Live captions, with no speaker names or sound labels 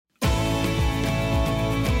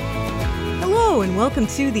Hello and welcome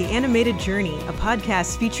to The Animated Journey, a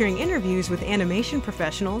podcast featuring interviews with animation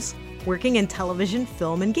professionals working in television,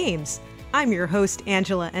 film, and games. I'm your host,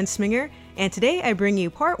 Angela Ensminger, and today I bring you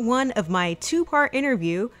part one of my two-part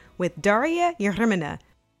interview with Daria Eremina.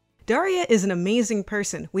 Daria is an amazing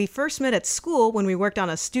person. We first met at school when we worked on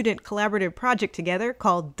a student collaborative project together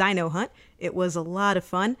called Dino Hunt. It was a lot of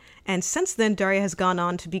fun, and since then Daria has gone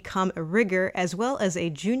on to become a rigger as well as a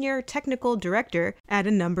junior technical director at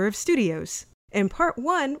a number of studios. In part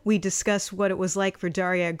one, we discussed what it was like for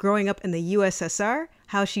Daria growing up in the USSR,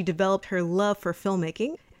 how she developed her love for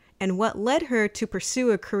filmmaking, and what led her to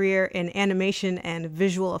pursue a career in animation and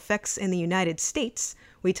visual effects in the United States.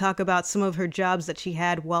 We talk about some of her jobs that she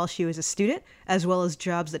had while she was a student, as well as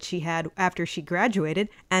jobs that she had after she graduated.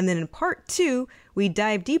 And then in part two, we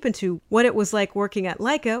dive deep into what it was like working at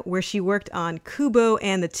LAIKA, where she worked on Kubo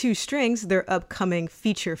and the Two Strings, their upcoming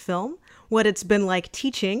feature film, what it's been like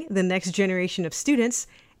teaching the next generation of students,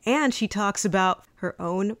 and she talks about her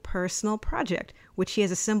own personal project, which she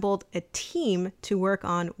has assembled a team to work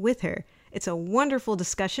on with her. It's a wonderful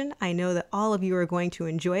discussion. I know that all of you are going to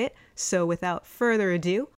enjoy it. So without further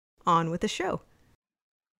ado, on with the show.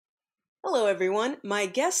 Hello, everyone. My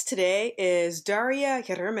guest today is Daria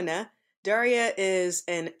Eremina. Daria is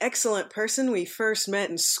an excellent person. We first met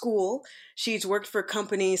in school. She's worked for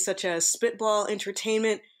companies such as Spitball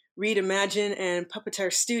Entertainment, Read Imagine, and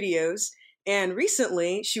Puppetar Studios. And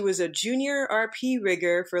recently, she was a junior RP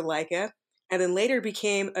rigger for LAIKA, and then later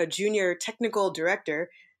became a junior technical director.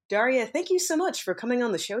 Daria, thank you so much for coming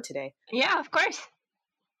on the show today. Yeah, of course.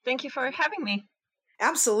 Thank you for having me.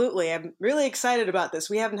 Absolutely. I'm really excited about this.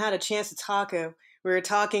 We haven't had a chance to talk. We were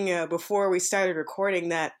talking before we started recording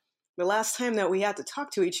that the last time that we had to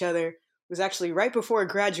talk to each other was actually right before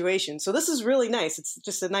graduation. So this is really nice. It's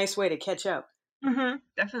just a nice way to catch up.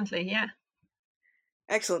 Definitely, yeah.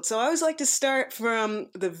 Excellent. So I always like to start from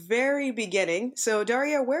the very beginning. So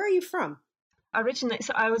Daria, where are you from? Originally,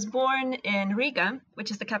 so I was born in Riga, which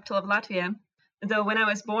is the capital of Latvia. Though when I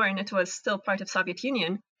was born, it was still part of Soviet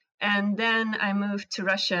Union. And then I moved to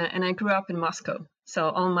Russia and I grew up in Moscow. So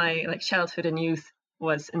all my childhood and youth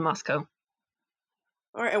was in Moscow.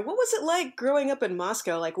 All right. And what was it like growing up in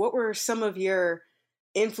Moscow? What were some of your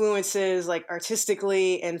influences,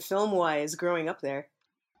 artistically and film-wise, growing up there?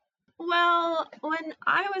 Well, when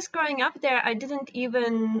I was growing up there, I didn't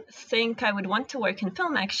even think I would want to work in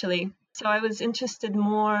film, actually. So I was interested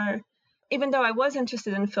more, even though I was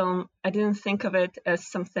interested in film, I didn't think of it as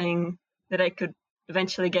something that I could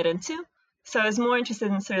eventually get into. So I was more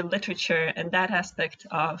interested in sort of literature and that aspect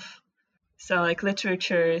of,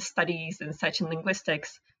 literature studies and such and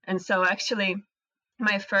linguistics. And so actually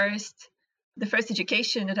the first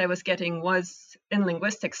education that I was getting was in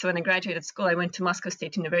linguistics. So when I graduated school, I went to Moscow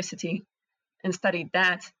State University and studied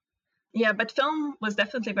that. Yeah, but film was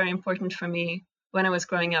definitely very important for me when I was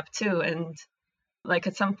growing up too. And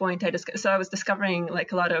at some point I was discovering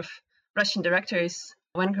a lot of Russian directors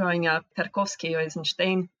when growing up, Tarkovsky,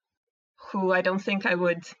 Eisenstein, who I don't think I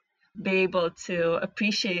would be able to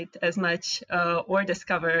appreciate as much or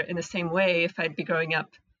discover in the same way if I'd be growing up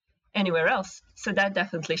anywhere else. So that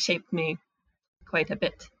definitely shaped me quite a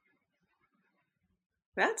bit.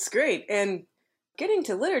 That's great. And getting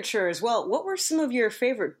to literature as well, what were some of your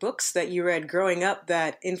favorite books that you read growing up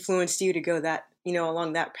that influenced you to go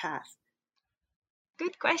along that path?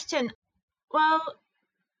 Good question. Well,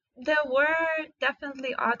 there were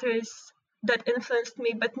definitely authors that influenced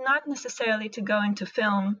me, but not necessarily to go into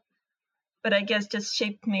film, but I guess just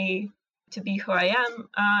shaped me to be who I am.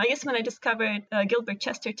 I guess when I discovered Gilbert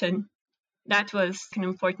Chesterton, that was an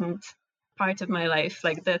important part of my life,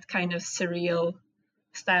 that kind of surreal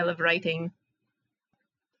style of writing.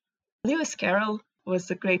 Lewis Carroll was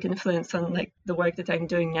a great influence on the work that I'm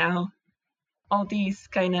doing now. All these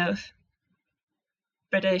kind of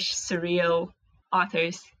British surreal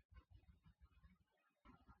authors.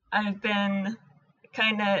 I've been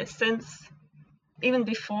since even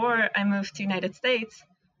before I moved to the United States,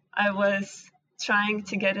 I was trying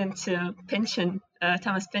to get into Pynchon,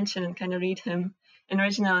 Thomas Pynchon, and kind of read him in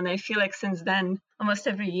original. And I feel like since then, almost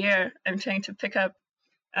every year, I'm trying to pick up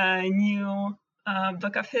a new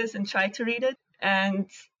book of his and try to read it. And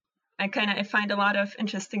I find a lot of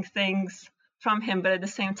interesting things from him, but at the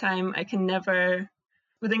same time, I can never,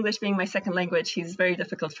 with English being my second language, he's very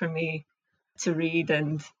difficult for me to read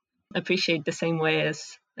and appreciate the same way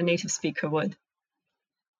as a native speaker would.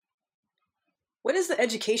 What is the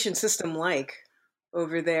education system like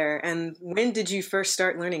over there? And when did you first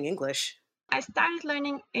start learning English? I started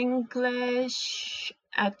learning English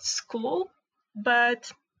at school,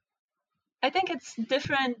 but I think it's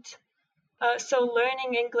different. So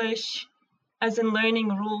learning English as in learning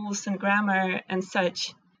rules and grammar and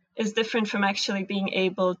such, is different from actually being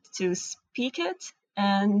able to speak it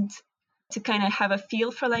and to kind of have a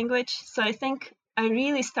feel for language. So I think I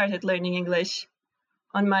really started learning English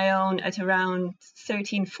on my own at around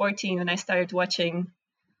 13, 14 when I started watching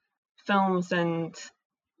films and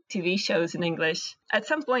TV shows in English. At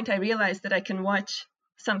some point, I realized that I can watch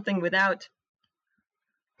something without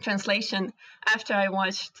translation after I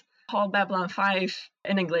watched whole Babylon 5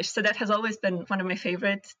 in English. So that has always been one of my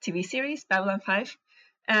favorite TV series, Babylon 5.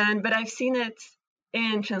 But I've seen it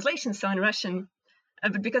in translation, so in Russian.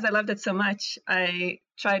 But because I loved it so much, I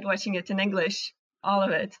tried watching it in English, all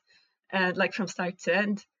of it, and like from start to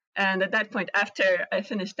end. And at that point, after I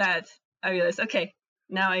finished that, I realized, okay,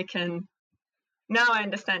 now I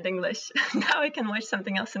understand English. Now I can watch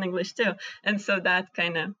something else in English too. And so that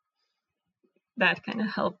kind of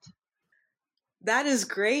helped. That is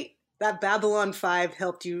great. That Babylon 5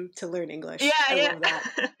 helped you to learn English. Yeah, I yeah. love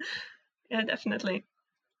that. Yeah, definitely.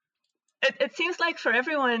 It seems like for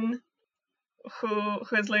everyone who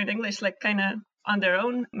has learned English, like kind of on their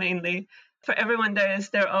own mainly, for everyone there is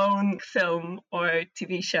their own film or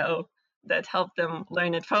TV show that helped them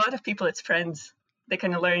learn it. For a lot of people, it's Friends. They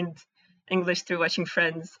kind of learned English through watching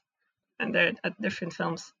Friends, and they're at different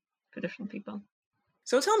films for different people.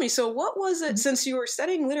 So tell me, what was it, since you were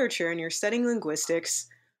studying literature and you're studying linguistics,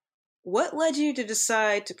 what led you to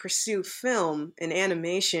decide to pursue film and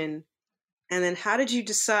animation? And then how did you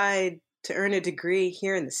decide to earn a degree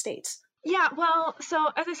here in the States? Yeah, well, so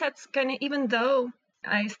as I said, kind of even though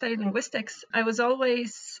I studied linguistics, I was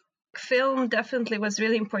always, film definitely was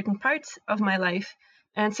really important part of my life.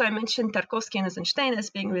 And so I mentioned Tarkovsky and Eisenstein as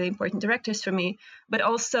being really important directors for me, but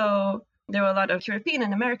also there were a lot of European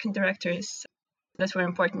and American directors that were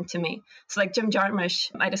important to me. So like Jim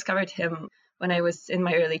Jarmusch, I discovered him when I was in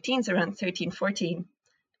my early teens, around 13, 14.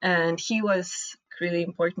 And he was really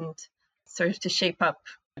important sort of to shape up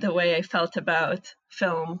the way I felt about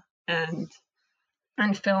film and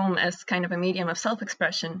film as kind of a medium of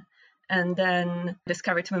self-expression. And then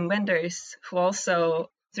discovered Wim Wenders, who also,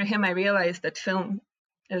 through him, I realized that film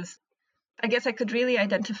is, I guess I could really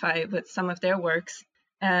identify with some of their works.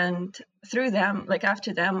 And through them, like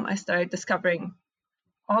after them, I started discovering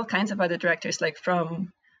all kinds of other directors, like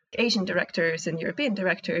from Asian directors and European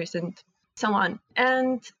directors and so on.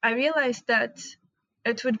 And I realized that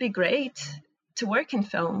it would be great to work in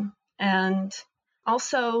film. And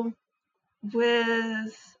also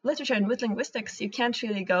with literature and with linguistics, you can't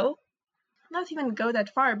really not even go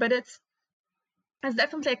that far, but it's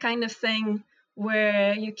definitely a kind of thing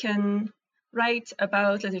where you can write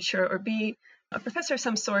about literature or be a professor of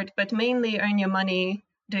some sort, but mainly earn your money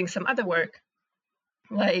doing some other work,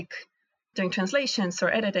 like doing translations or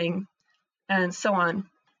editing and so on.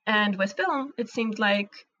 And with film, it seemed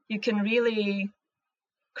like you can really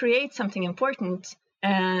create something important,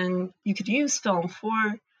 and you could use film for,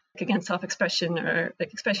 like, again, self-expression or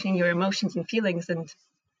like expressing your emotions and feelings and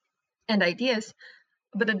ideas,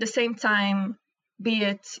 but at the same time, be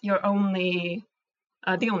it your only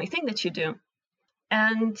the only thing that you do.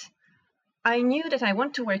 And I knew that I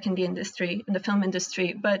want to work in the industry, in the film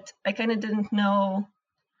industry, but I kind of didn't know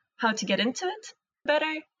how to get into it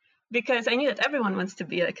better, because I knew that everyone wants to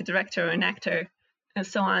be like a director or an actor and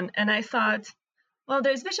so on. And I thought, well,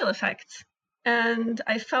 there's visual effects. And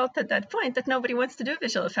I felt at that point that nobody wants to do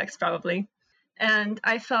visual effects probably. And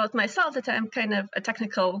I felt myself that I'm kind of a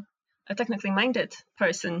technically minded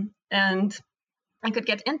person, and I could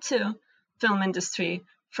get into film industry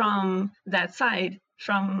from that side,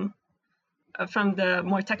 from the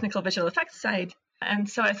more technical visual effects side. And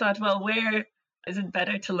so I thought, well, where is it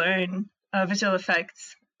better to learn visual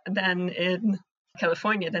effects than in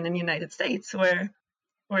California, than in the United States, where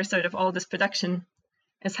sort of all this production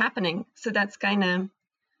is happening. So that's kind of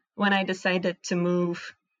when I decided to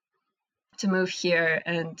move here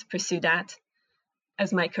and pursue that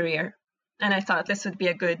as my career. And I thought this would be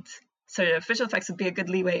a good sort of, visual effects would be a good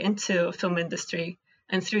leeway into film industry.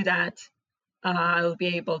 And through that, I'll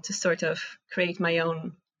be able to sort of create my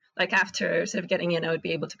own, like after sort of getting in, I would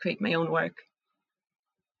be able to create my own work.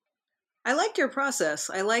 I liked your process.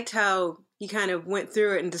 I liked how you kind of went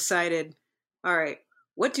through it and decided, all right,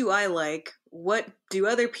 what do I like? What do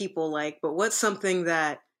other people like? But what's something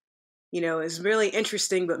that, is really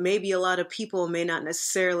interesting, but maybe a lot of people may not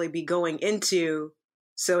necessarily be going into,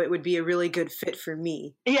 so it would be a really good fit for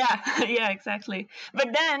me. Yeah, exactly. But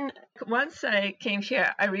then once I came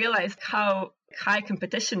here, I realized how high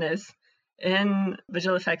competition is in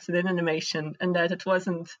visual effects and in animation, and that it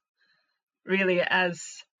wasn't really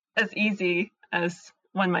as easy as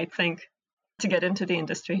one might think to get into the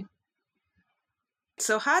industry.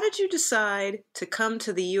 So how did you decide to come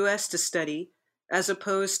to the US to study as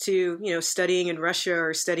opposed to, studying in Russia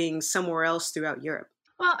or studying somewhere else throughout Europe?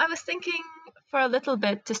 Well, I was thinking for a little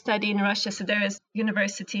bit to study in Russia. So there is a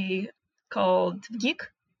university called GIK,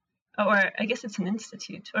 or I guess it's an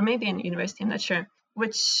institute, or maybe an university, I'm not sure,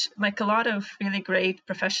 which like a lot of really great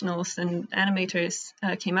professionals and animators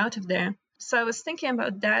came out of there. So I was thinking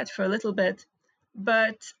about that for a little bit,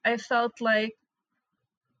 but I felt like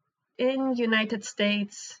in United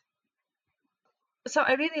States, so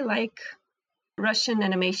I really like Russian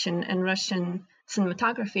animation and Russian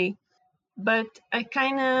cinematography, but I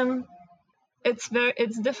kind of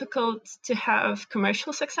it's difficult to have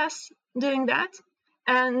commercial success doing that.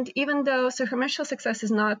 And even though commercial success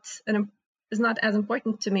is not as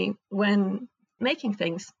important to me when making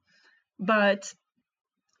things, but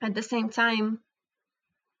at the same time,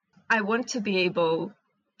 I want to be able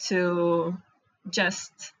to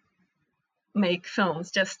just make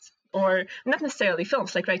films, or not necessarily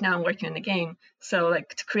films. Like right now, I'm working on a game, so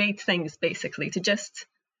like to create things, basically, to just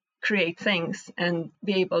create things and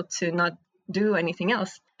be able to not do anything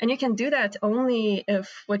else. And you can do that only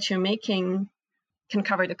if what you're making can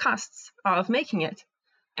cover the costs of making it.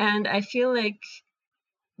 And I feel like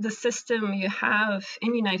the system you have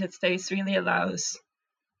in the United States really allows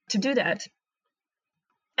to do that.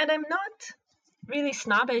 And I'm not really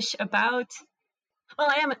snobbish about, well,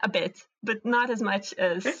 I am a bit, but not as much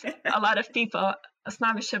as a lot of people are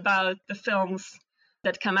snobbish about the films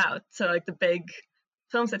that come out. So like the big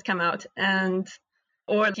films that come out,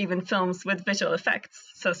 or even films with visual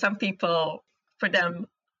effects. So some people, for them,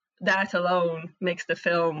 that alone makes the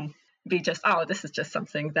film be just, oh, this is just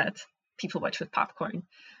something that people watch with popcorn,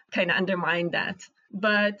 kind of undermine that.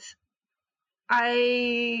 But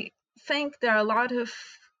I think there are a lot of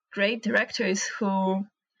great directors who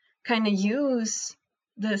kind of use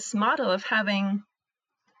this model of having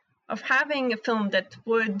a film that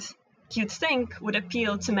you'd think would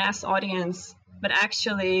appeal to mass audience, but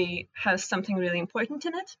actually has something really important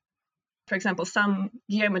in it. For example, some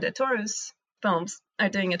Guillermo del Toro's films are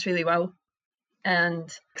doing it really well.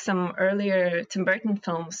 And some earlier Tim Burton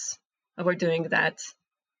films were doing that.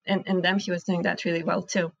 And in them, he was doing that really well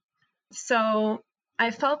too. So I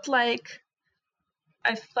felt like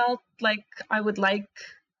I would like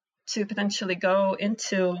to potentially go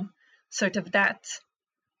into sort of that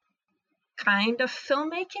kind of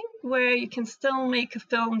filmmaking where you can still make a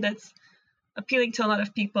film that's appealing to a lot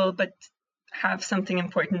of people, but have something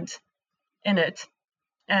important in it.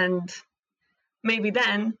 And maybe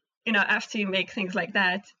then, after you make things like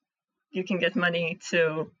that, you can get money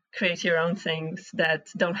to create your own things that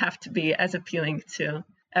don't have to be as appealing to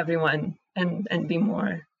everyone and be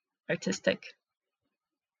more artistic.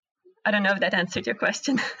 I don't know if that answered your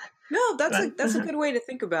question. No, that's a good way to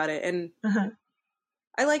think about it. And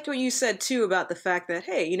I liked what you said too about the fact that,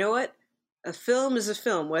 hey, you know what? A film is a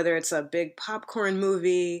film, whether it's a big popcorn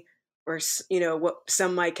movie or, what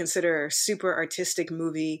some might consider a super artistic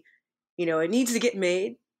movie. It needs to get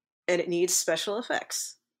made and it needs special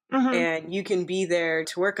effects. And you can be there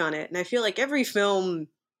to work on it. And I feel like every film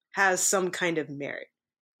has some kind of merit,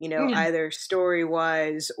 either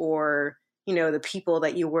story-wise or, the people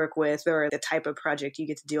that you work with or the type of project you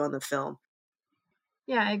get to do on the film.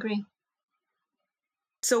 Yeah, I agree.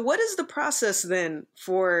 So what is the process then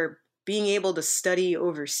for being able to study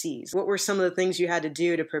overseas? What were some of the things you had to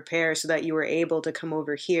do to prepare so that you were able to come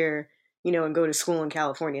over here, and go to school in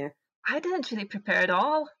California? I didn't really prepare at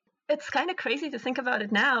all. It's kind of crazy to think about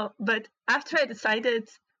it now, but after I decided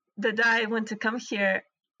that I want to come here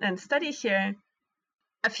and study here,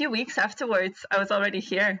 a few weeks afterwards, I was already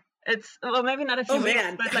here. Maybe not a few weeks,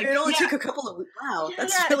 but it only took a couple of weeks. Wow,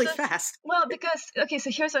 that's really fast. Well, because,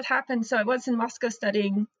 so here's what happened. So I was in Moscow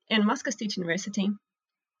studying in Moscow State University.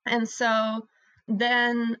 And so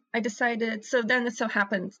then I decided, then it so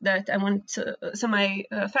happened that I went to, so my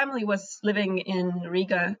family was living in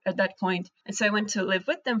Riga at that point. And so I went to live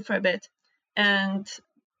with them for a bit, and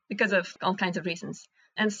because of all kinds of reasons.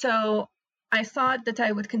 And so I thought that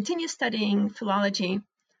I would continue studying philology,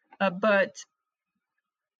 but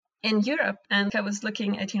in Europe, and I was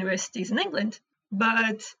looking at universities in England,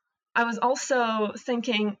 but I was also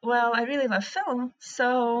thinking, well, I really love film,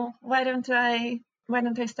 so why don't I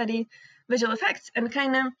study visual effects? And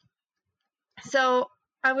so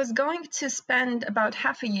I was going to spend about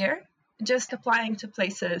half a year just applying to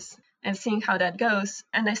places and seeing how that goes.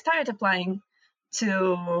 And I started applying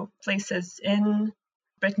to places in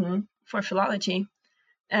Britain for philology.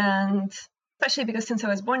 And especially because since I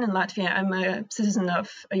was born in Latvia, I'm a citizen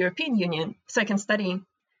of a European Union, so I can study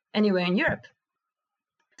anywhere in Europe.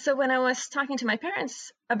 So when I was talking to my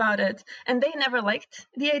parents about it, and they never liked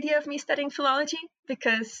the idea of me studying philology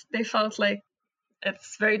because they felt like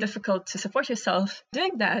it's very difficult to support yourself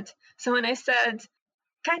doing that. So when I said,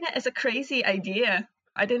 kind of as a crazy idea,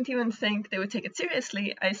 I didn't even think they would take it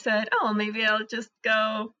seriously. I said, oh, maybe I'll just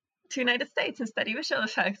go to United States and study visual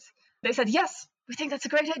effects. They said, yes, we think that's a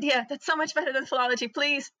great idea. That's so much better than philology.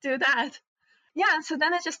 Please do that. Yeah, so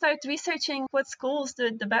then I just started researching what schools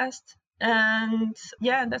did the best. And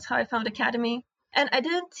yeah, that's how I found Academy. And I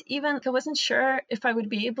wasn't sure if I would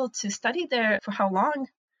be able to study there for how long,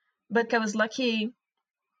 but I was lucky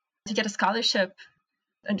to get a scholarship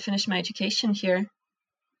and finish my education here.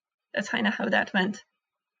 That's kind of how that went.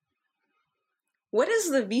 What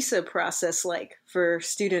is the visa process like for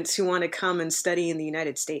students who want to come and study in the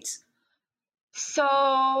United States? So,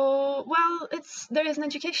 well, there is an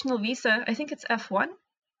educational visa. I think it's F1.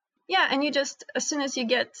 Yeah, and you just, as soon as you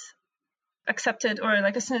get accepted, or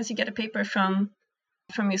like as soon as you get a paper from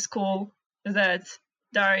your school that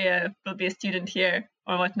Daria will be a student here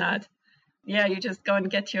or whatnot, yeah, you just go and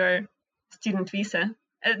get your student visa.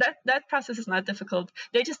 That process is not difficult.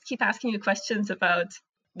 They just keep asking you questions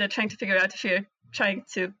they're trying to figure out if you're trying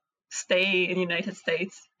to stay in the United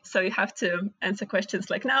States. So you have to answer questions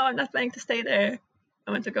like, no, I'm not planning to stay there.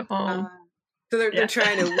 I want to go home. So they're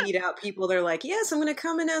trying to weed out people. They're like, yes, I'm going to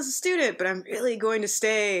come in as a student, but I'm really going to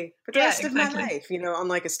stay for the rest of my life, on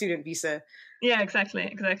like a student visa. Yeah,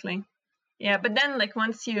 exactly. Yeah, but then like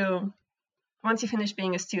once you finish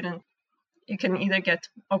being a student, you can either get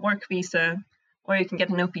a work visa or you can get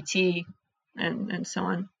an OPT and so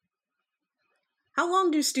on. How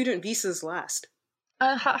long do student visas last?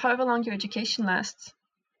 However long your education lasts,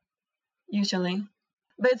 usually.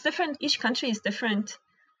 But it's different. Each country is different.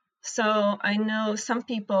 So I know some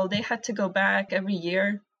people, they had to go back every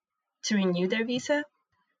year to renew their visa.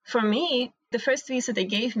 For me, the first visa they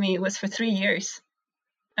gave me was for 3 years.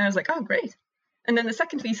 And I was like, oh, great. And then the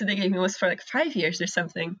second visa they gave me was for like 5 years or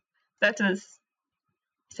something. That was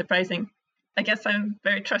surprising. I guess I'm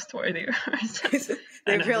very trustworthy.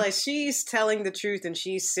 They realize she's telling the truth and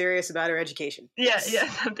she's serious about her education. Yeah,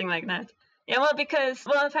 something like that. Yeah,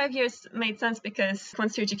 well, 5 years made sense because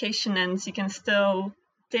once your education ends, you can still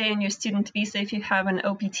stay on your student visa if you have an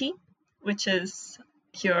OPT, which is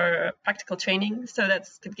your practical training. So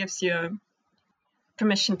it gives you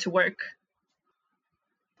permission to work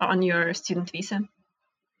on your student visa.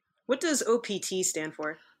 What does OPT stand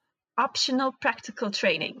for? Optional practical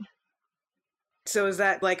training. So is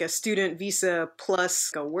that like a student visa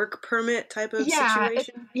plus a work permit type of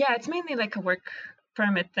situation? It's mainly like a work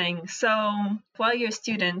permit thing. So while you're a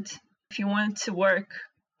student, if you want to work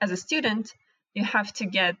as a student, you have to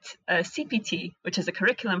get a CPT, which is a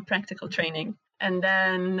curriculum practical training. And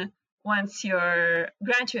then once you're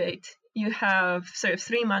graduate, you have sort of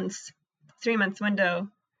 3 months window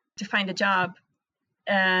to find a job.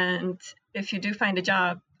 And if you do find a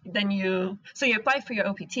job, then you apply for your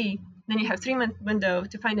OPT, then you have 3-month window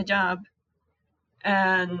to find a job.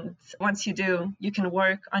 And once you do, you can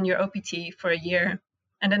work on your OPT for a year.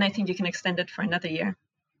 And then I think you can extend it for another year.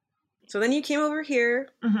 So then you came over here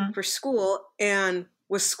for school. And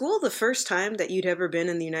was school the first time that you'd ever been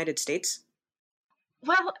in the United States?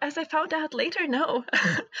 Well, as I found out later, no.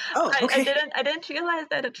 Oh, okay. I didn't realize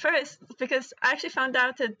that at first because I actually found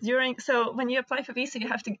out that so when you apply for visa, you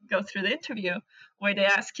have to go through the interview where they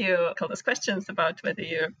ask you all those questions about whether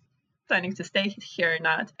you're planning to stay here or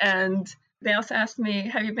not. And they also asked me,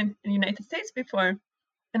 have you been in the United States before?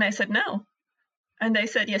 And I said, no. And they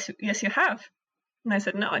said, yes, you have. And I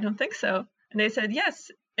said, no, I don't think so. And they said, yes.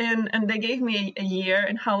 And they gave me a year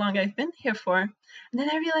and how long I've been here for. And then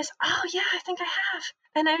I realized, oh, yeah, I think I have.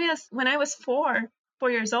 And I realized when I was 4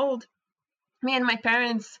 years old, me and my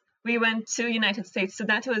parents, we went to the United States. So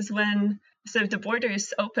that was when sort of the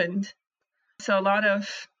borders opened. So a lot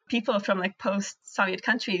of people from like post-Soviet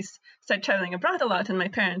countries started traveling abroad a lot, and my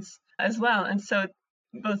parents as well. And so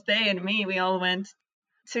both they and me, we all went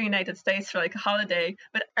to the United States for like a holiday.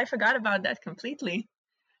 But I forgot about that completely.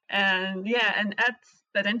 And yeah, and at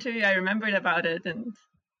that interview, I remembered about it and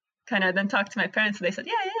kind of then talked to my parents. And they said,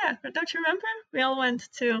 yeah, don't you remember? We all went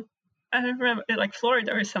to, I don't remember, like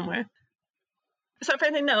Florida or somewhere. So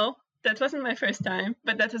apparently, no, that wasn't my first time,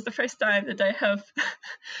 but that was the first time that I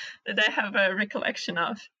have a recollection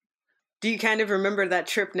of. Do you kind of remember that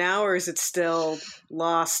trip now, or is it still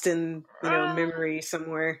lost in memory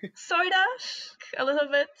somewhere? Sort of, a little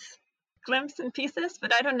bit, glimpse in pieces,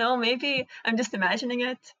 but I don't know. Maybe I'm just imagining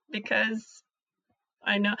it because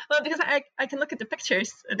I know. Well, because I can look at the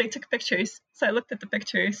pictures. They took pictures, so I looked at the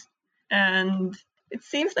pictures, and it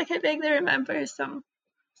seems like I vaguely remember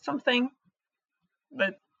something,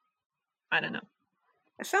 but I don't know.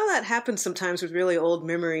 I found that happens sometimes with really old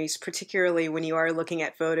memories, particularly when you are looking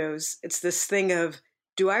at photos. It's this thing of,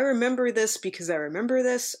 do I remember this because I remember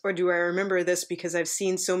this, or do I remember this because I've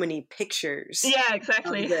seen so many pictures Yeah, of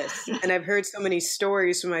exactly. this? And I've heard so many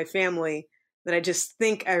stories from my family that I just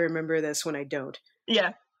think I remember this when I don't.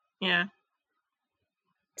 Yeah, yeah.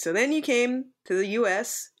 So then you came to the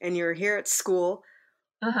US and you're here at school.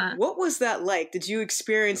 Uh-huh. What was that like? Did you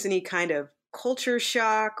experience any kind of culture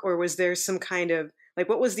shock, or was there some kind of, like,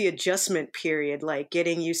 what was the adjustment period like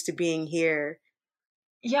getting used to being here?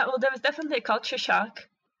 Yeah, well, there was definitely a culture shock.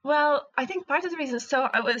 Well, I think part of the reason, so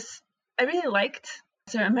I really liked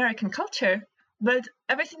the American culture, but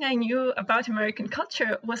everything I knew about American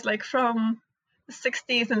culture was like from the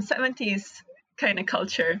 60s and 70s kind of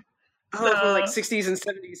culture. Oh, from like So, 60s and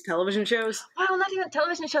 70s television shows? well, not even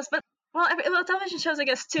television shows, but well, television shows, I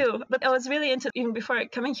guess, too. But I was really into, even before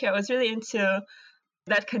coming here, I was really into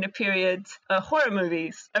that kind of period, horror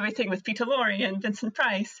movies, everything with Peter Lorre and Vincent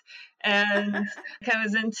Price. And I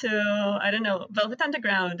was into, I don't know, Velvet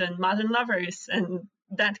Underground and Modern Lovers and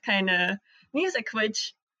that kind of music,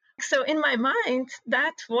 which, so in my mind,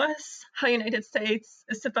 that was how United States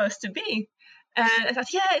is supposed to be. And I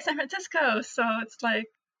thought, yay, San Francisco. So it's like,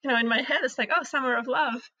 in my head, it's like, oh, Summer of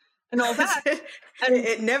Love and all that. And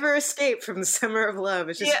It never escaped from the summer of love.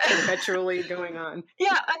 It's just yeah. perpetually going on.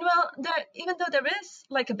 Yeah, and well, even though there is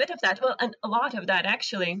like a bit of that, well, and a lot of that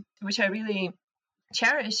actually, which I really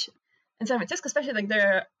cherish in San Francisco, especially, like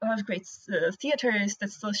there are a lot of great theaters that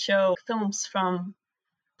still show films from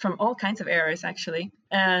all kinds of eras actually,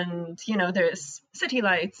 and there's city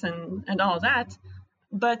lights and all that.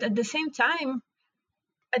 But at the same time,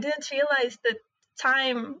 I didn't realize that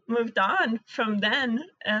time moved on from then,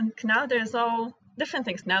 and now there's all different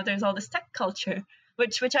things. Now there's all this tech culture,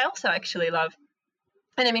 which I also actually love.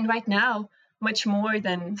 And I mean, right now, much more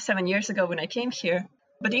than 7 years ago when I came here.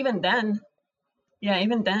 But even then, yeah,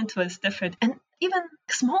 even then it was different. And even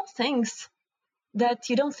small things that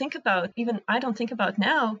you don't think about, even I don't think about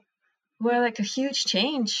now, were like a huge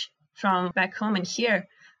change from back home and here.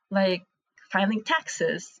 Like filing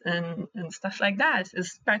taxes and stuff like that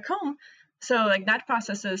is back home. So like that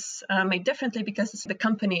process is made differently because it's the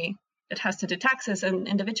company that has to do taxes and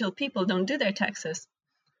individual people don't do their taxes.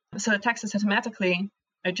 So the taxes automatically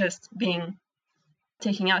are just being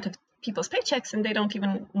taken out of people's paychecks and they don't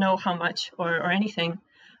even know how much or anything.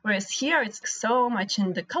 Whereas here, it's so much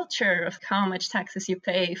in the culture of how much taxes you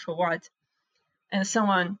pay for what and so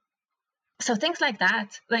on. So things like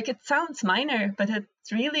that, like it sounds minor, but it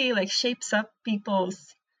really like shapes up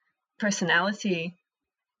people's personality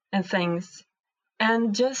and things.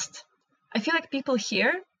 And just, I feel like people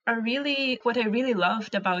here are really, what I really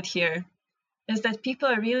loved about here is that people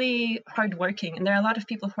are really hardworking, and there are a lot of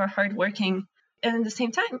people who are hardworking. And at the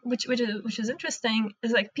same time, which is interesting,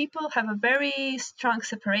 is like people have a very strong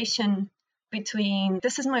separation between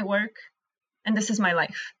this is my work and this is my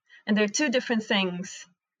life, and they're two different things.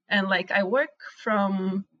 And like I work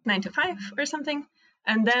from 9 to 5 or something,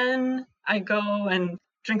 and then I go and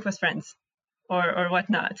drink with friends or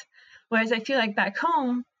whatnot. Whereas I feel like back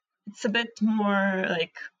home, it's a bit more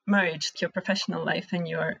like merged, your professional life and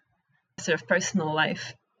your sort of personal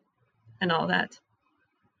life and all that.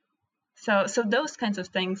 So those kinds of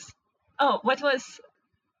things. Oh, what was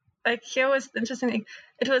like here was interesting.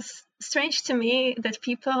 It was strange to me that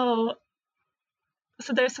people.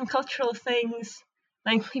 So there's some cultural things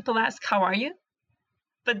like people ask, "How are you?"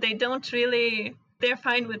 but they don't really. They're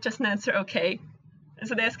fine with just an answer, "Okay." And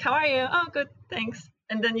so they ask, "How are you?" "Oh, good, thanks,"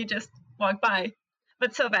 and then you just walk by.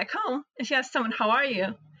 But so back home, if you ask someone, "How are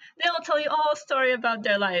you?" they will tell you all a story about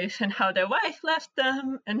their life and how their wife left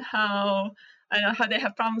them and how they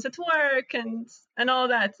have problems at work and all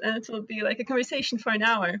that. And it will be like a conversation for an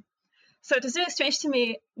hour. So it was really strange to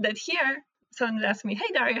me that here someone would ask me,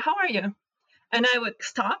 "Hey, Daria, how are you?" And I would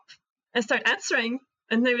stop and start answering.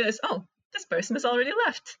 And they realize, oh, this person has already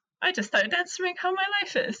left. I just started answering how my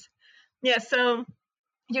life is. Yeah, so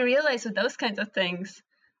you realize with those kinds of things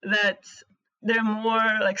that they're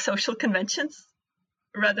more like social conventions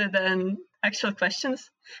rather than actual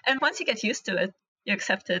questions. And once you get used to it, you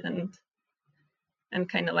accept it and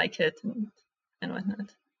kind of like it and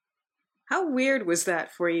whatnot. How weird was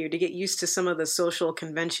that for you to get used to some of the social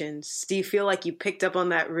conventions? Do you feel like you picked up on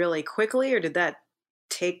that really quickly, or did that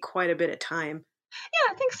take quite a bit of time?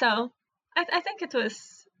 Yeah, I think so. I think it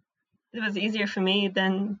was easier for me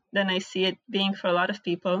than I see it being for a lot of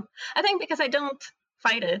people. I think because I don't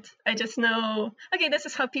fight it. I just know, okay, this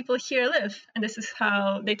is how people here live, and this is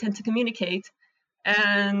how they tend to communicate.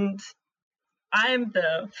 And I'm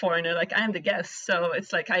the foreigner, like I'm the guest, so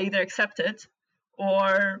it's like I either accept it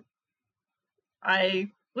or I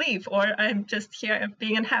leave, or I'm just here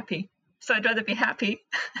being unhappy. So I'd rather be happy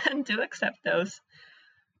and do accept those.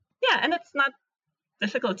 Yeah, and it's not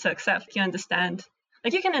difficult to accept. You understand.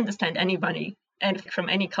 Like, you can understand anybody and from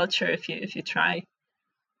any culture if you try.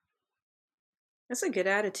 That's a good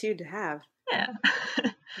attitude to have. Yeah.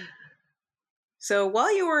 So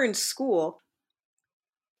while you were in school,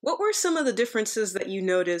 what were some of the differences that you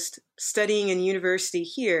noticed studying in university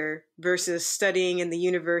here versus studying in the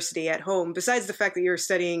university at home, besides the fact that you were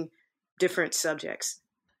studying different subjects?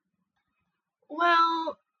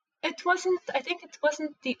 Well, I think it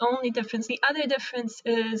wasn't the only difference. The other difference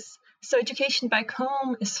is, so education back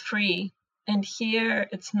home is free, and here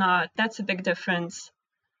it's not. That's a big difference.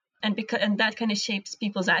 And that kind of shapes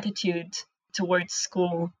people's attitude towards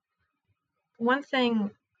school. One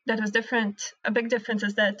thing that was different, a big difference,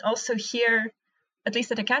 is that also here, at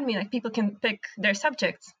least at academy, like, people can pick their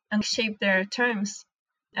subjects and shape their terms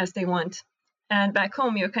as they want. And back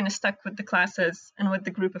home, you're kind of stuck with the classes and with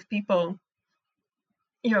the group of people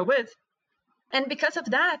you're with. And because of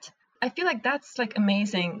that, I feel like that's like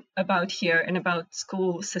amazing about here and about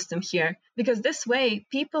school system here, because this way,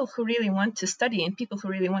 people who really want to study and people who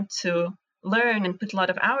really want to learn and put a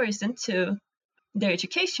lot of hours into their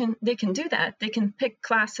education, they can do that. They can pick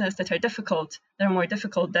classes that are difficult, that are more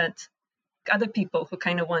difficult, that other people who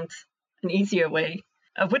kind of want an easier way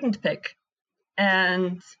wouldn't pick.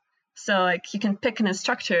 And so, like, you can pick an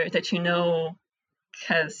instructor that you know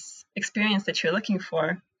has experience that you're looking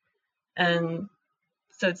for. And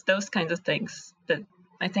so it's those kinds of things that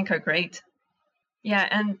I think are great. Yeah,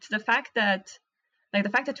 and the fact that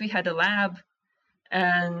we had a lab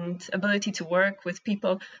and ability to work with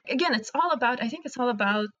people. Again, I think it's all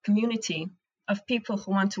about community of people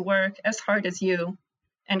who want to work as hard as you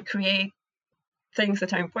and create things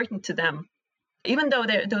that are important to them. Even though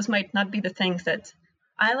those might not be the things that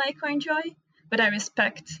I like or enjoy, but I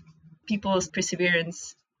respect people's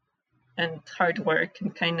perseverance and hard work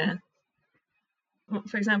and kind of,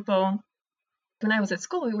 for example, when I was at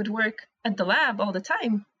school, we would work at the lab all the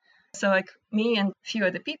time. So, like, me and a few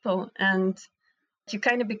other people, and you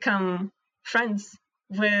kind of become friends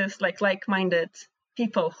with like-minded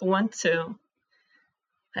people who want to,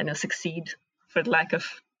 I know, succeed, for the lack of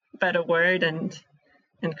a better word, and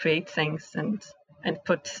create things and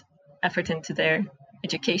put effort into their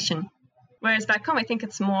education. Whereas back home, I think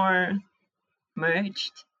it's more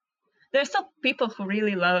merged. There are still people who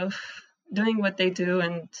really love doing what they do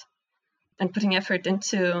and putting effort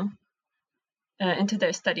into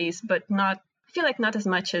their studies, but I feel like not as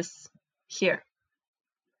much as here.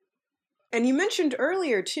 And you mentioned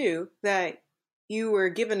earlier too that you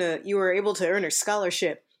were able to earn a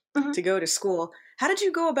scholarship to go to school. How did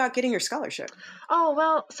you go about getting your scholarship? Oh,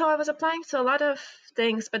 well, so I was applying to a lot of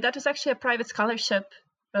things, but that was actually a private scholarship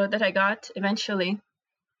that I got eventually.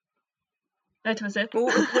 That was it. Well,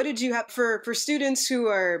 what did you have for students who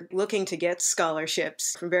are looking to get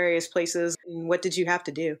scholarships from various places? What did you have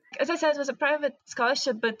to do? As I said, it was a private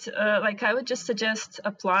scholarship, but I would just suggest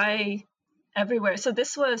apply everywhere. So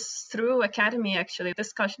this was through Academy, actually. This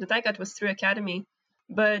scholarship that I got was through Academy,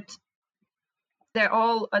 but they're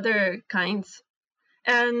all other kinds.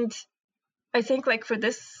 And I think, like, for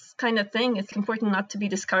this kind of thing, it's important not to be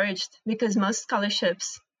discouraged, because most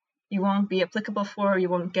scholarships you won't be applicable for, you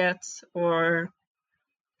won't get, and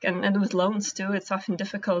with loans too, it's often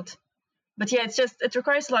difficult. But yeah, it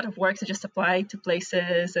requires a lot of work to just apply to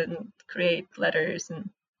places and create letters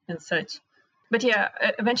and such. But yeah,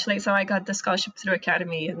 eventually, so I got the scholarship through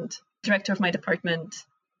Academy, and the director of my department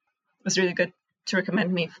was really good to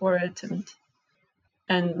recommend me for it,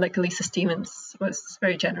 and like Lisa Stevens was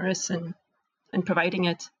very generous in providing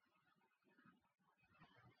it.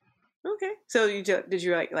 Okay. So did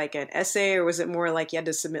you write like an essay, or was it more like you had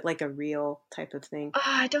to submit like a reel type of thing?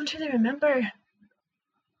 I don't really remember.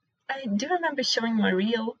 I do remember showing my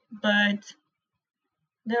reel, but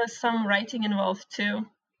there was some writing involved too.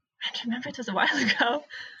 I remember it was a while ago.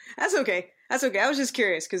 That's okay. I was just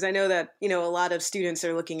curious because I know that, a lot of students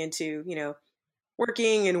are looking into,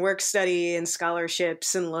 working and work study and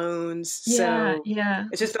scholarships and loans. Yeah, so yeah.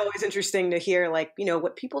 It's just always interesting to hear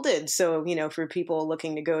what people did. So, for people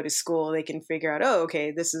looking to go to school, they can figure out, oh,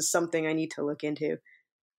 okay, this is something I need to look into.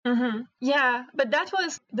 Mm-hmm. Yeah, but that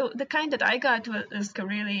was the kind that I got was a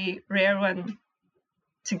really rare one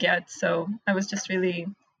to get. So I was just really,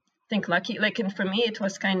 lucky. And for me, it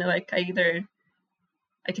was kind of like I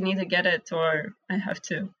can either get it or I have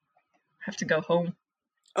to go home.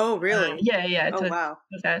 Oh, really? Yeah. Wow.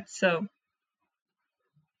 Was that so?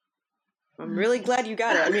 I'm really glad you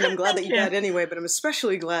got it. I mean, I'm glad that you you. got it anyway, but I'm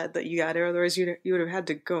especially glad that you got it. Otherwise, you would have had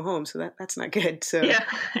to go home. So that's not good. So yeah,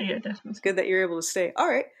 definitely. it's good that you're able to stay. All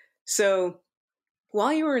right. So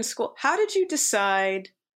while you were in school, how did you decide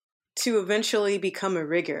to eventually become a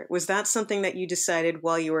rigger? Was that something that you decided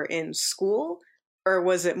while you were in school? Or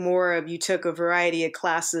was it more of you took a variety of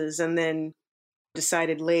classes and then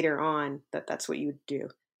decided later on that that's what you would do?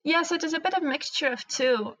 Yeah, so it was a bit of a mixture of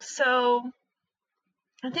two. So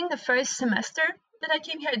I think the first semester that I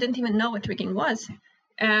came here, I didn't even know what rigging was.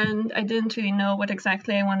 And I didn't really know what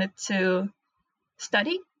exactly I wanted to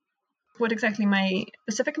study, what exactly my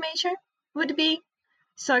specific major would be.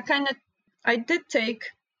 So I did take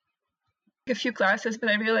a few classes, but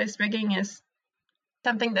I realized rigging is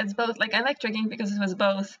something that's both, like, I liked rigging because it was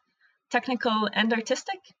both technical and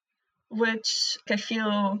artistic, which I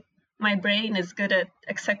feel my brain is good at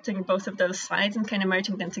accepting both of those sides and kind of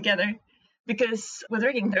merging them together. Because with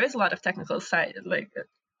rigging, there is a lot of technical side, like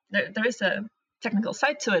there is a technical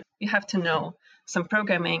side to it. You have to know some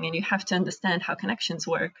programming and you have to understand how connections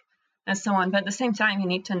work and so on. But at the same time, you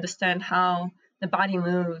need to understand how the body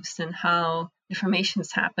moves and how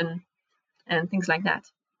deformations happen and things like that.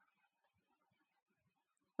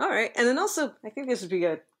 All right. And then also, I think this would be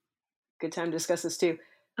a good time to discuss this too.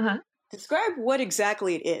 Uh-huh. Describe what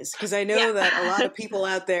exactly it is, because I know that a lot of people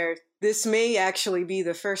out there, this may actually be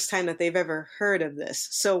the first time that they've ever heard of this.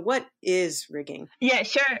 So what is rigging? Yeah,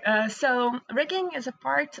 sure. So rigging is a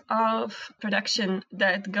part of production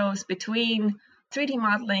that goes between 3D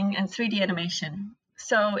modeling and 3D animation.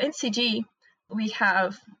 So in CG, we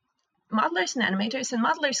have modelers and animators, and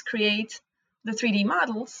modelers create the 3D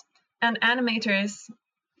models, and animators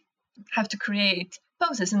have to create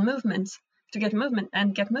poses and movements to get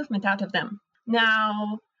movement out of them.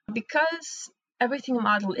 Now, because everything a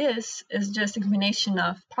model is just a combination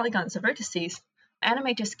of polygons or vertices,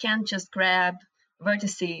 animators can't just grab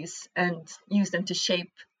vertices and use them to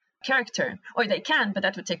shape character. Or they can, but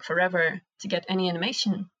that would take forever to get any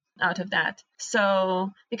animation out of that.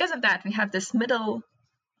 So because of that, we have this middle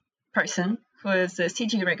person who is a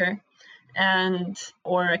CG rigger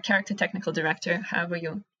or a character technical director, however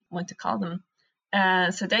you want to call them.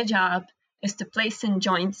 So their job is to place in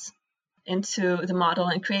joints into the model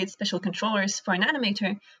and create special controllers for an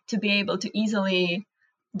animator to be able to easily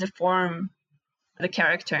deform the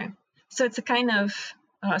character. So it's a kind of,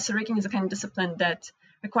 so rigging is a kind of discipline that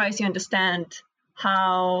requires you to understand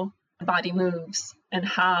how the body moves and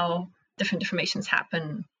how different deformations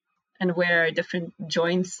happen and where should different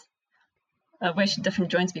joints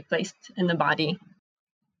be placed in the body.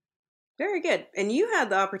 Very good. And you had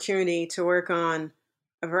the opportunity to work on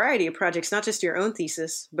a variety of projects, not just your own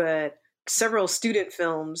thesis, but several student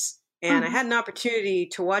films. And I had an opportunity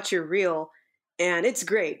to watch your reel, and it's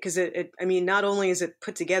great because I mean, not only is it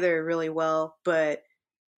put together really well, but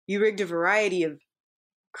you rigged a variety of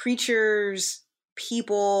creatures,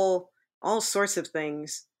 people, all sorts of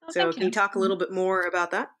things. So can you talk a little bit more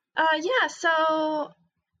about that?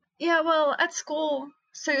 Well, at school,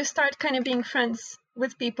 so you start kind of being friends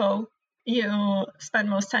with people you spend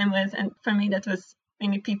most time with. And for me, that was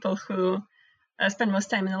mainly people who spend most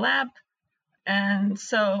time in the lab. And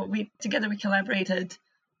so we collaborated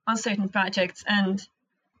on certain projects. And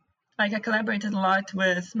like I collaborated a lot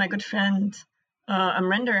with my good friend,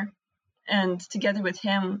 Render. And together with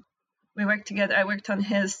him, we worked together. I worked on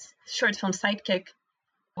his short film Sidekick,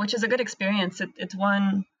 which is a good experience. It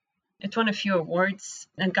won a few awards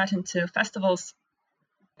and got into festivals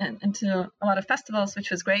and into a lot of festivals,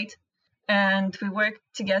 which was great. And we worked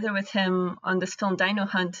together with him on this film Dino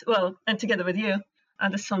Hunt. Well, and together with you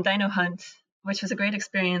on this film Dino Hunt, which was a great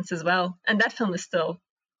experience as well. And that film is still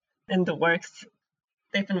in the works.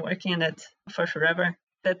 They've been working on it for forever.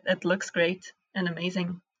 It looks great and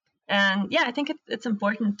amazing. And yeah, I think it's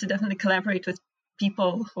important to definitely collaborate with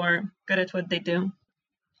people who are good at what they do.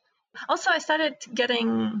 Also, I started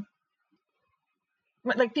getting,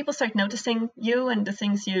 like, people start noticing you and the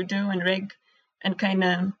things you do and rig and kind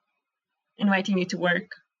of inviting you to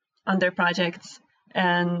work on their projects.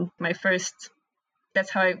 And that's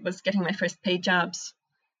how I was getting my first paid jobs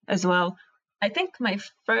as well. I think my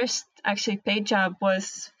first actually paid job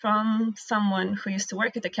was from someone who used to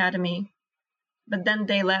work at Academy, but then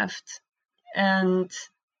they left. And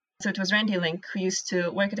so it was Randy Link who used to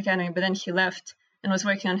work at Academy, but then he left and was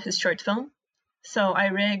working on his short film. So I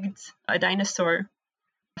rigged a dinosaur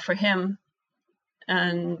for him.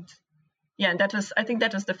 And yeah, I think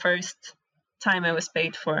that was the first time I was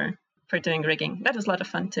paid for doing rigging. That was a lot of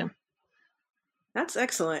fun too. That's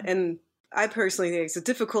excellent. And I personally think it's a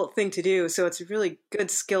difficult thing to do. So it's a really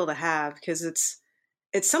good skill to have because it's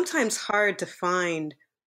sometimes hard to find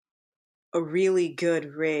a really good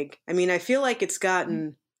rig? I mean, I feel like it's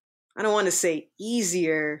gotten, I don't want to say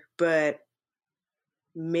easier, but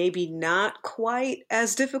maybe not quite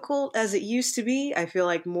as difficult as it used to be. I feel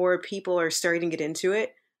like more people are starting to get into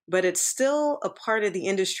it, but it's still a part of the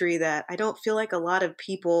industry that I don't feel like a lot of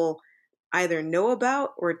people either know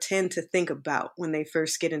about or tend to think about when they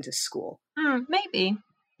first get into school. Maybe.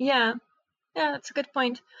 Yeah. Yeah, that's a good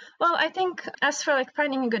point. Well, I think as for like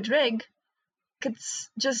finding a good rig, it's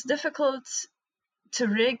just difficult to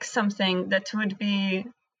rig something that would be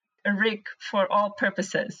a rig for all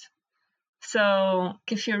purposes. So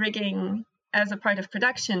if you're rigging as a part of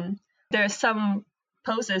production, there are some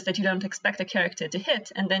poses that you don't expect a character to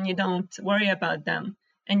hit, and then you don't worry about them,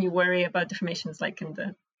 and you worry about deformations like in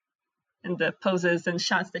the poses and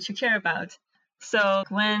shots that you care about. So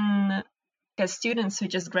when as students who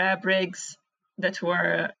just grab rigs that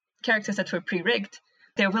were characters that were pre-rigged,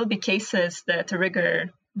 there will be cases that a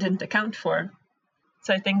rigger didn't account for.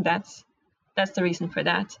 So I think that's the reason for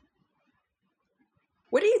that.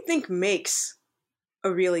 What do you think makes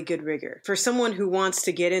a really good rigger? For someone who wants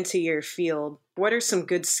to get into your field, what are some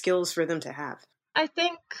good skills for them to have? I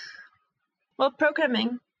think, well,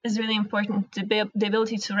 programming is really important, the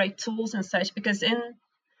ability to write tools and such, because in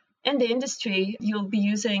the industry, you'll be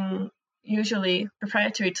using usually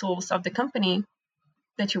proprietary tools of the company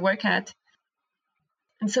that you work at.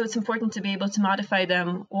 And so it's important to be able to modify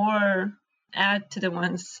them or add to the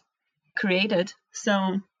ones created.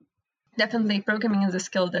 So definitely programming is a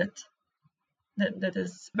skill that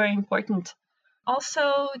is very important.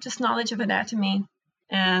 Also, just knowledge of anatomy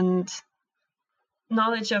and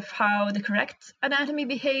knowledge of how the correct anatomy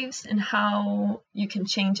behaves and how you can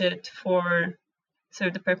change it for sort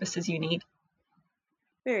of the purposes you need.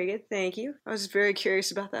 Very good, thank you. I was very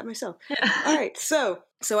curious about that myself. Yeah. All right, so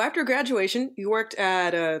after graduation, you worked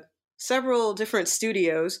at several different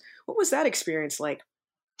studios. What was that experience like?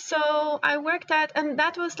 So I worked at, and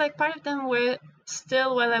that was like part of them were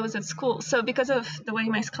still while I was at school. So because of the way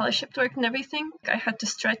my scholarship worked and everything, I had to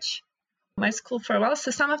stretch my school for a while.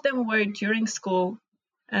 So some of them were during school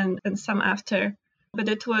and some after. But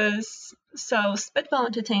it was, so Spitball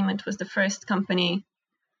Entertainment was the first company.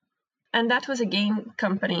 And that was a game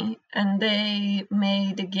company. And they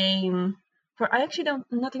made a game for, I actually I'm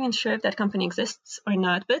not even sure if that company exists or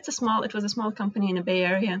not. But it was a small company in the Bay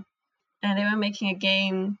Area. And they were making a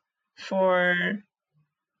game for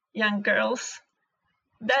young girls.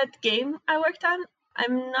 That game I worked on, I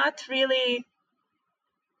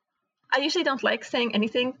usually don't like saying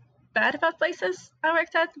anything bad about places I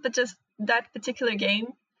worked at, but just that particular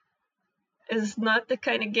game is not the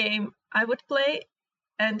kind of game I would play.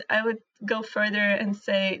 And I would go further and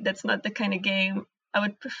say that's not the kind of game I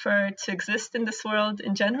would prefer to exist in this world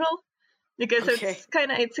in general, because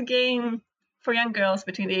it's a game for young girls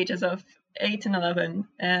between the ages of 8 and 11.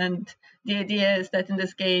 And the idea is that in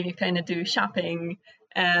this game, you kind of do shopping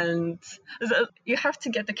and you have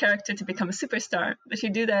to get the character to become a superstar. But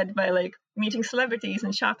you do that by like meeting celebrities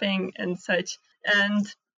and shopping and such. And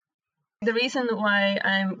the reason why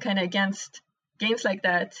I'm kind of against games like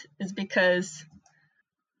that is because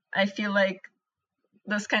I feel like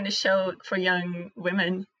those kind of show for young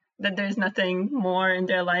women that there's nothing more in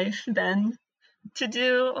their life than to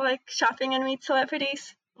do like shopping and meet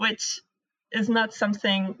celebrities, which is not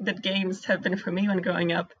something that games have been for me when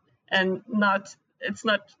growing up, and it's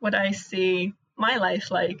not what I see my life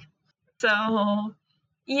like. So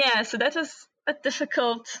yeah, so that was a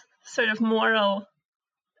difficult sort of moral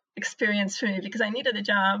experience for me because I needed a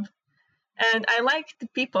job and I liked the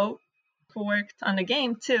people who worked on the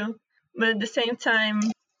game too, but at the same time,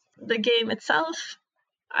 the game itself,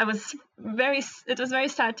 it was very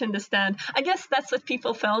sad to understand. I guess that's what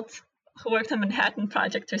people felt who worked on Manhattan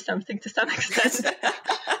Project or something to some extent.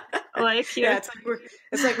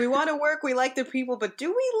 It's like we want to work, we like the people, but do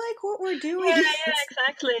we like what we're doing? Yeah,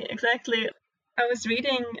 exactly. I was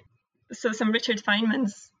reading some Richard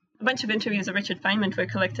Feynman's, a bunch of interviews of Richard Feynman were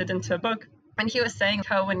collected into a book, and he was saying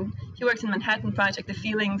how when he worked in Manhattan Project, the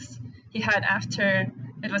feelings he had after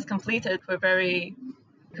it was completed were very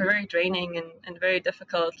draining and very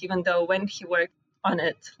difficult, even though when he worked on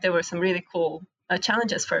it, there were some really cool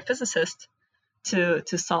challenges for a physicist to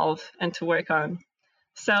solve and to work on.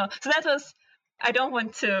 So that was, I don't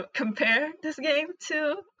want to compare this game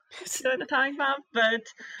to an atomic bomb, but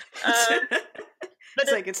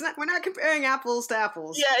we're not comparing apples to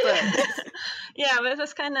apples. Yeah. Yeah, but it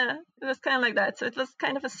was kind of like that. So it was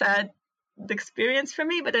kind of a sad experience for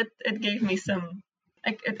me, but it gave me some,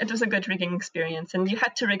 it was a good rigging experience. And you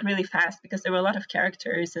had to rig really fast because there were a lot of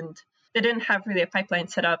characters and they didn't have really a pipeline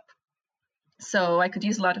set up. So I could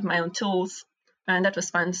use a lot of my own tools and that was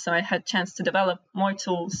fun. So I had a chance to develop more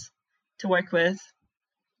tools to work with.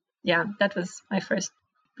 Yeah, that was my first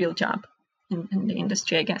real job in the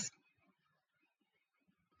industry, I guess.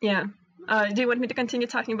 Yeah. Do you want me to continue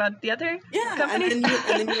talking about the other companies? and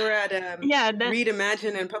then you were at Read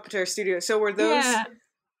Imagine and Puppetar Studio. So were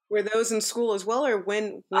those in school as well, or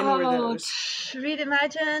when were those? Read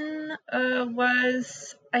Imagine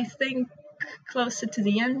was, I think, closer to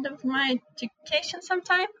the end of my education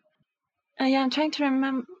sometime. I'm trying to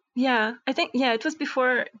remember. Yeah, I think, it was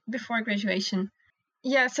before graduation.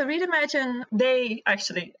 Yeah, so Read Imagine, they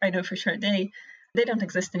actually, I know for sure, they don't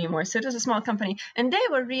exist anymore. So it was a small company, and they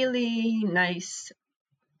were really nice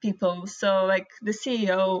people. So like the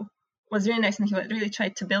CEO was really nice, and he really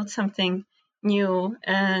tried to build something new.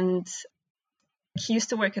 And he used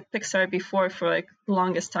to work at Pixar before for like the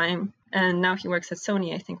longest time, and now he works at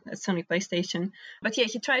Sony, I think, at Sony PlayStation. But yeah,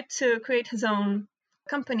 he tried to create his own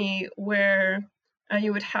company where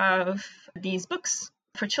you would have these books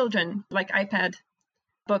for children, like iPad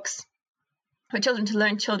books for children, to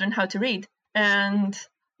learn children how to read. And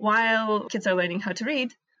while kids are learning how to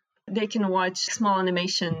read, they can watch small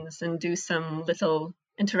animations and do some little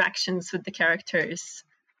interactions with the characters.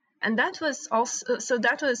 And that was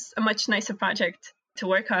a much nicer project to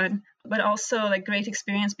work on, but also like great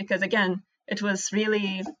experience because, again, it was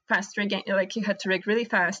really fast rigging. Like you had to rig really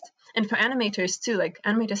fast. And for animators too, like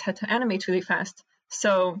animators had to animate really fast.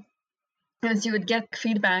 So as you would get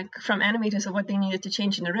feedback from animators of what they needed to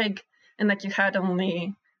change in the rig, and like you had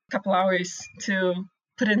only a couple hours to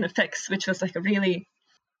put in the fix, which was like a really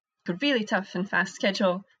tough and fast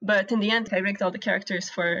schedule. But in the end, I rigged all the characters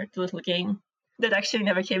for the little game that actually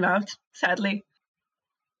never came out, sadly.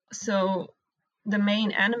 So the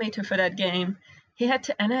main animator for that game, he had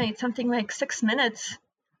to animate something like 6 minutes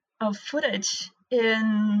of footage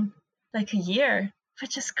in like a year,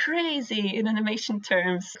 which is crazy in animation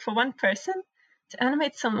terms. For one person to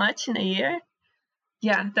animate so much in a year,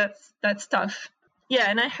 yeah, that's tough. Yeah,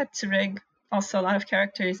 and I had to rig also a lot of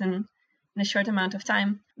characters in a short amount of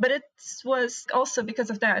time. But it was also because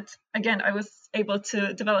of that, again, I was able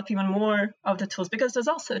to develop even more of the tools because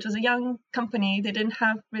it was a young company. They didn't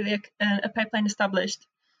have really a pipeline established.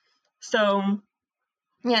 So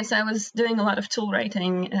yes, I was doing a lot of tool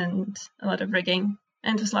writing and a lot of rigging,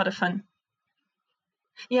 and it was a lot of fun.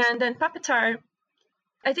 Yeah, and then Puppetar,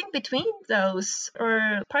 I think between those,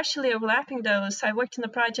 or partially overlapping those, I worked in the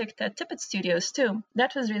project at Tippett Studios too.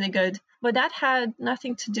 That was really good. But that had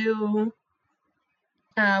nothing to do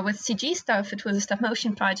with CG stuff. It was a stop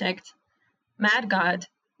motion project, Mad God,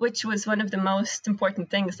 which was one of the most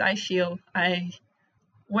important things I feel I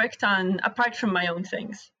worked on apart from my own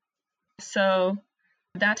things. So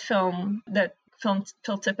that film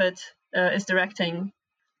Phil Tippett is directing,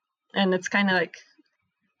 and it's kind of like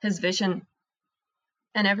his vision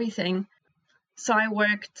and everything. So I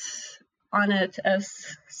worked on it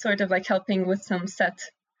as sort of like helping with some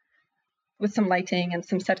lighting and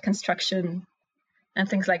some set construction and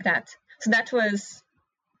things like that. So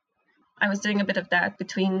I was doing a bit of that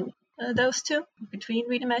between those two, between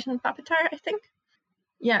Read Imagine and Puppetar, I think.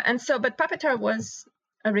 Yeah, but Puppetar was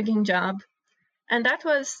a rigging job, and that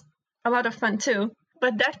was a lot of fun too.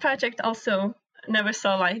 But that project also never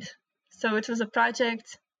saw light. So it was a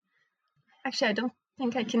project. Actually, I don't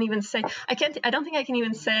think I can even say. I don't think I can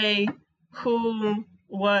even say who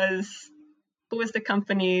was the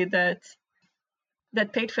company that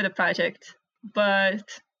paid for the project.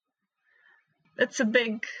 But it's a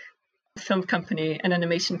big film company, an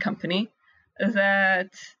animation company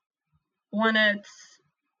that wanted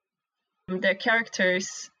their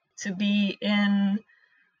characters to be in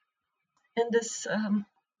this an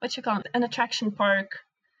attraction park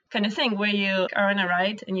kind of thing where you are on a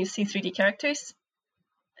ride and you see 3D characters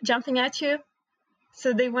jumping at you.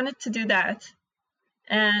 So they wanted to do that.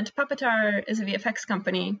 And Puppetar is a VFX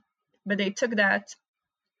company, but they took that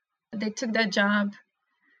job,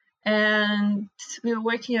 and we were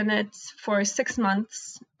working on it for 6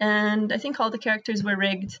 months. And I think all the characters were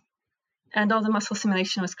rigged and all the muscle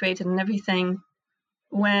simulation was created and everything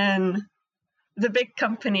when the big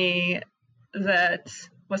company that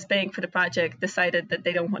was paying for the project decided that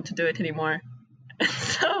they don't want to do it anymore.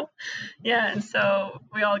 So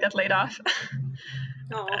we all got laid off.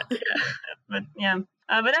 But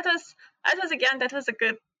that was a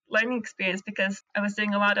good learning experience because I was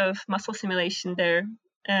doing a lot of muscle simulation there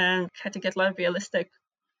and had to get a lot of realistic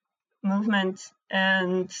movement.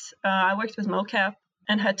 And I worked with mocap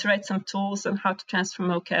and had to write some tools on how to transfer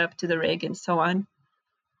mocap to the rig and so on.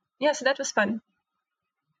 Yeah, so that was fun.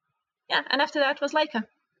 Yeah, and after that was LAIKA.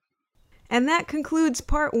 And that concludes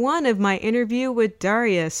part 1 of my interview with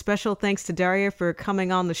Daria. Special thanks to Daria for coming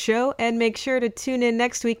on the show, and make sure to tune in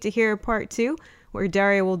next week to hear part 2, where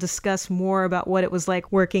Daria will discuss more about what it was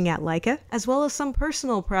like working at LAIKA, as well as some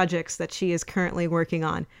personal projects that she is currently working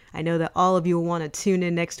on. I know that all of you will want to tune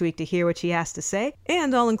in next week to hear what she has to say,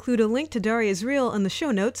 and I'll include a link to Daria's reel in the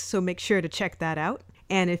show notes, so make sure to check that out.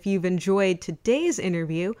 And if you've enjoyed today's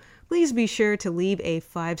interview, please be sure to leave a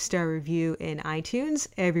 5-star review in iTunes.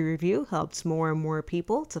 Every review helps more and more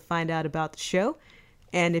people to find out about the show.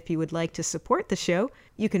 And if you would like to support the show,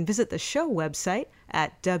 you can visit the show website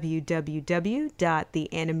at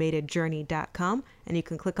www.theanimatedjourney.com, and you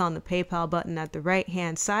can click on the PayPal button at the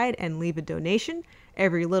right-hand side and leave a donation.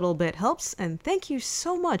 Every little bit helps, and thank you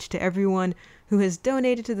so much to everyone who has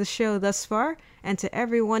donated to the show thus far, and to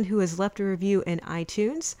everyone who has left a review in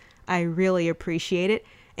iTunes. I really appreciate it.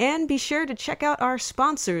 And be sure to check out our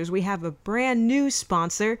sponsors. We have a brand new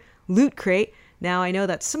sponsor, Loot Crate. Now, I know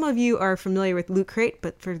that some of you are familiar with Loot Crate,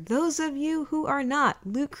 but for those of you who are not,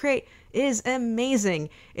 Loot Crate is amazing.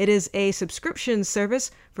 It is a subscription service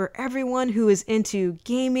for everyone who is into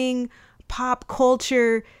gaming, pop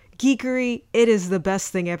culture, geekery. It is the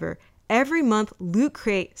best thing ever. Every month, Loot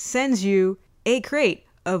Crate sends you a crate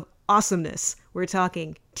of awesomeness. We're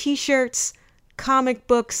talking t-shirts, comic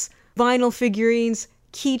books, vinyl figurines,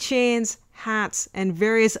 keychains, hats, and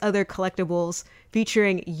various other collectibles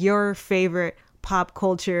featuring your favorite pop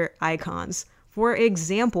culture icons. For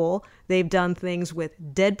example, they've done things with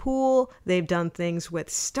Deadpool, they've done things with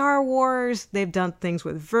Star Wars, they've done things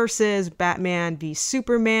with Versus, Batman v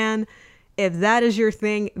Superman. If that is your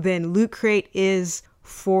thing, then Loot Crate is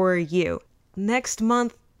for you. Next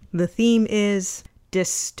month, the theme is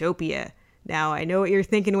dystopia. Now, I know what you're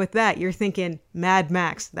thinking with that. You're thinking Mad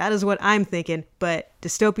Max. That is what I'm thinking, but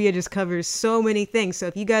dystopia just covers so many things. So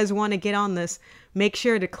if you guys want to get on this, make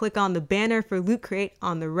sure to click on the banner for Loot Crate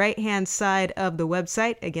on the right-hand side of the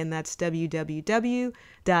website. Again, that's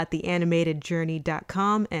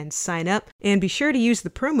www.theanimatedjourney.com, and sign up. And be sure to use the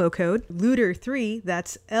promo code LOOTER3,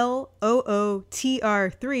 that's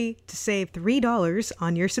LOOTR3, to save $3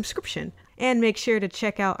 on your subscription. And make sure to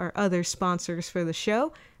check out our other sponsors for the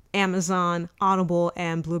show: Amazon, Audible,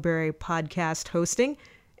 and Blueberry Podcast Hosting.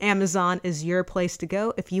 Amazon is your place to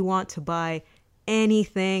go if you want to buy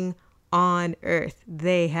anything on earth.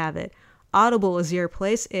 They have it. Audible is your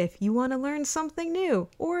place if you want to learn something new,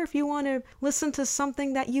 or if you want to listen to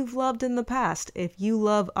something that you've loved in the past. If you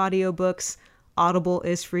love audiobooks, Audible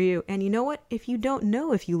is for you. And you know what? If you don't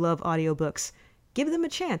know if you love audiobooks, give them a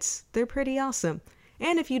chance. They're pretty awesome.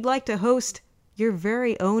 And if you'd like to host your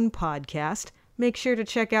very own podcast, make sure to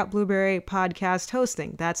check out Blueberry Podcast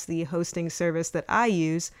Hosting. That's the hosting service that I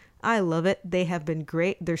use. I love it. They have been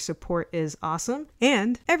great. Their support is awesome.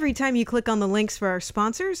 And every time you click on the links for our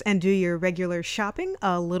sponsors and do your regular shopping,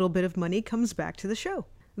 a little bit of money comes back to the show.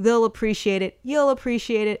 They'll appreciate it, you'll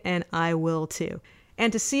appreciate it, and I will too.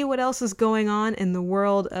 And to see what else is going on in the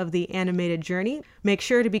world of the animated journey, make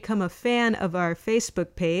sure to become a fan of our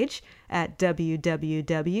Facebook page at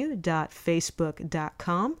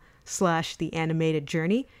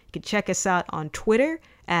www.facebook.com/theanimatedjourney. You can check us out on Twitter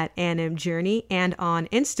at animjourney and on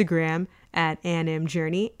Instagram at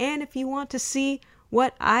animjourney. And if you want to see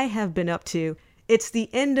what I have been up to, it's the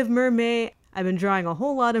end of Mermaid. I've been drawing a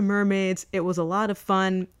whole lot of mermaids. It was a lot of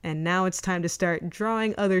fun, and now it's time to start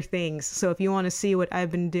drawing other things. So if you want to see what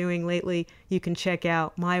I've been doing lately, you can check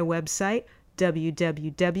out my website,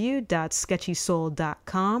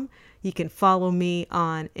 www.sketchysoul.com. You can follow me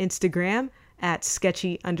on Instagram at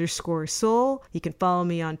sketchy_soul. You can follow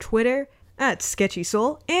me on Twitter at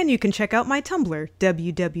sketchysoul, and you can check out my Tumblr,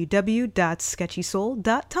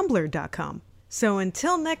 www.sketchysoul.tumblr.com. So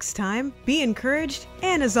until next time, be encouraged,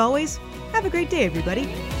 and as always, have a great day, everybody.